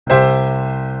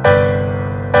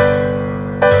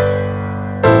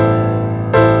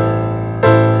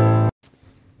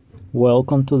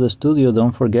Welcome to the studio.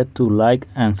 Don't forget to like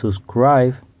and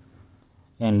subscribe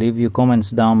and leave your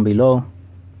comments down below.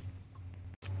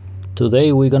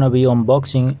 Today we're gonna be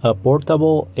unboxing a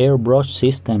portable airbrush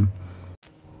system.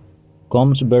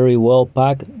 Comes very well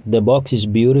packed. The box is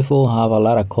beautiful, have a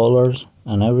lot of colors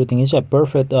and everything. It's a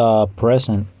perfect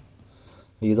present.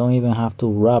 You don't even have to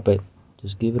wrap it.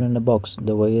 Just give it in the box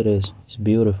the way it is. It's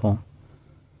beautiful.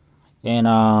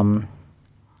 And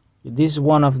this is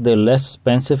one of the less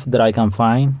expensive that I can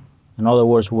find. In other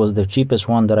words, was the cheapest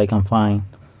one that I can find.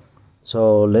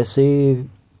 So let's see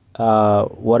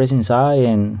what is inside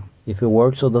and if it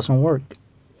works or doesn't work.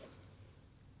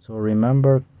 So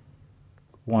remember,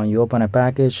 when you open a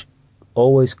package,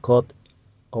 always cut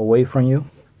away from you.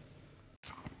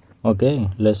 Okay,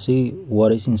 let's see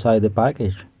what is inside the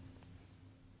package.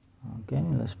 Okay,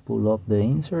 let's pull up the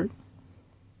insert.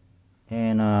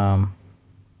 And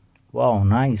wow,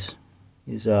 nice.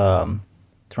 It's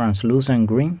translucent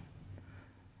green.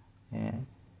 And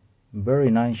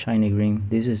very nice shiny green.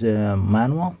 This is a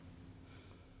manual.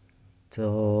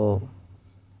 So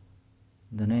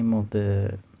the name of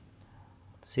the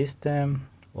system,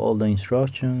 all the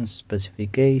instructions,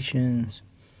 specifications,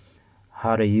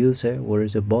 how to use it, where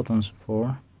is the buttons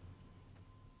for,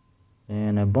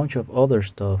 and a bunch of other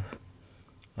stuff.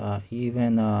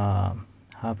 Even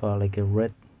have like a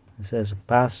red, it says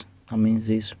pass. That means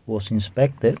this was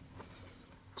inspected.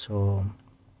 So,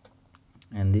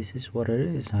 and this is what it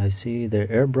is. I see the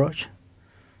airbrush,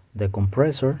 the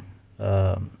compressor,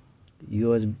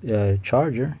 USB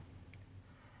charger,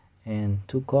 and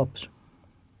 2 cups.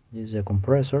 This is a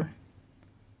compressor.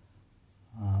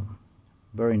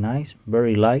 Very nice,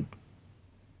 very light.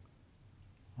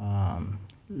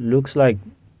 Looks like,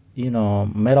 you know,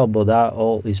 metal, but that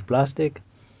all is plastic.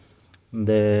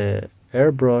 The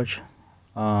airbrush,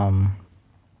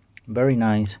 very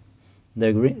nice.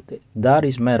 The green, that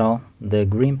is metal. The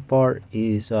green part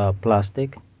is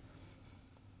plastic,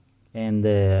 and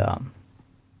the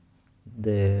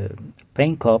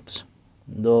paint cups,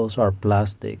 those are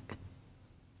plastic.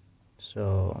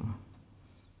 So,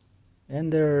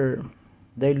 and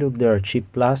they're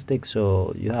cheap plastic,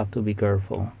 so you have to be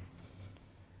careful.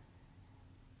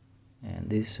 And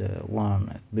this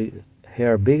one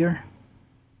hair bigger,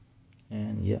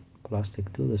 and yeah,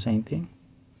 plastic too, the same thing.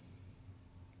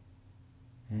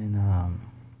 And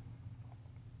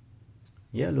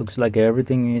yeah, looks like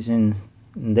everything is in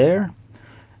there.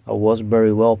 It was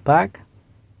very well packed,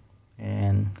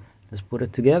 and let's put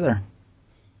it together.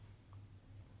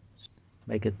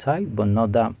 Make it tight, but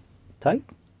not that tight.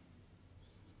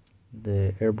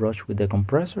 The airbrush with the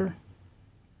compressor.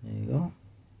 There you go.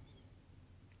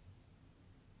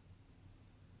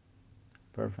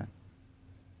 Perfect.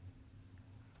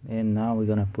 And now we're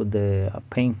gonna put the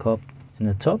paint cup in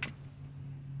the top.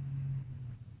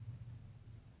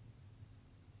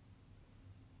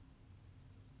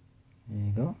 There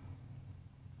you go.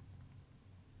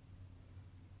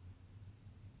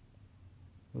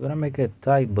 We're gonna make it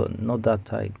tight, but not that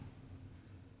tight.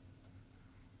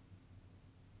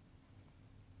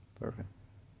 Perfect.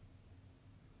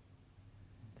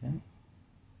 Okay.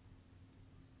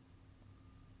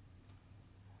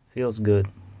 Feels good.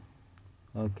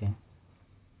 Okay.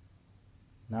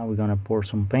 Now we're gonna pour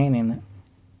some paint in it.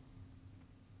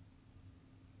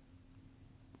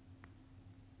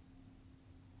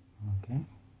 Okay.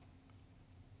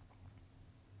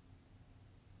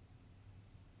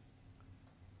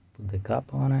 Put the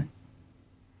cap on it.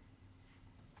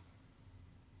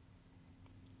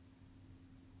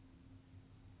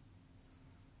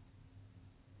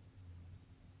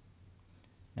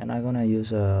 And I'm gonna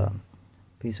use a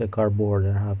piece of cardboard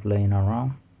that I have laying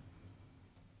around.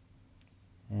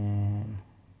 And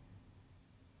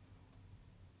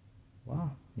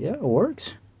wow, yeah, it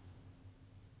works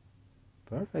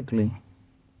perfectly.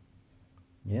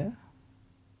 Yeah.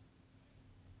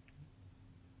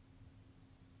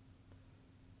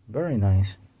 Very nice.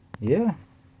 Yeah.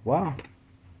 Wow.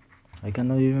 I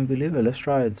cannot even believe it. Let's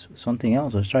try it. Something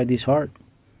else. Let's try this heart.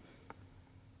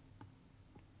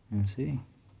 Let's see.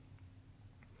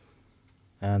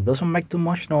 Doesn't make too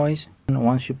much noise. And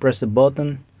once you press the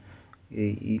button,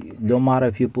 it don't matter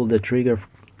if you pull the trigger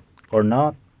or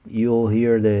not, you'll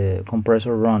hear the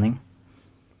compressor running.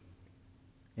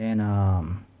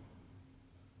 And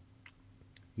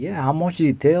yeah, how much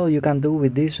detail you can do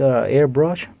with this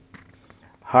airbrush,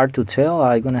 hard to tell.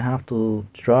 I'm gonna have to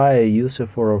try use it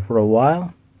for a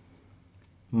while.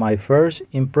 My first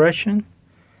impression,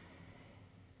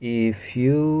 if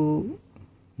you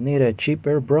need a cheap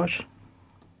airbrush,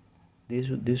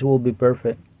 this will be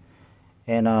perfect.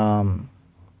 And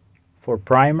for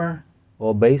primer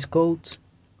or base coats,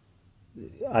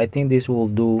 I think this will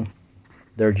do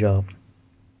their job.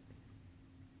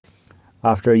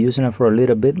 After using it for a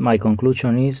little bit, my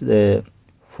conclusion is that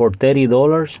for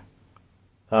 $30,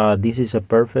 this is a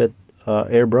perfect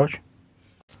airbrush.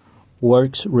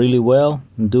 Works really well,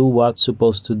 do what's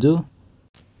supposed to do.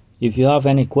 If you have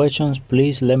any questions,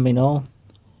 please let me know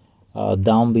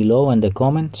down below in the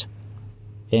comments.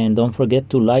 And don't forget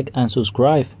to like and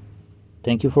subscribe.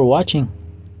 Thank you for watching.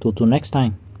 Till next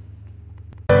time.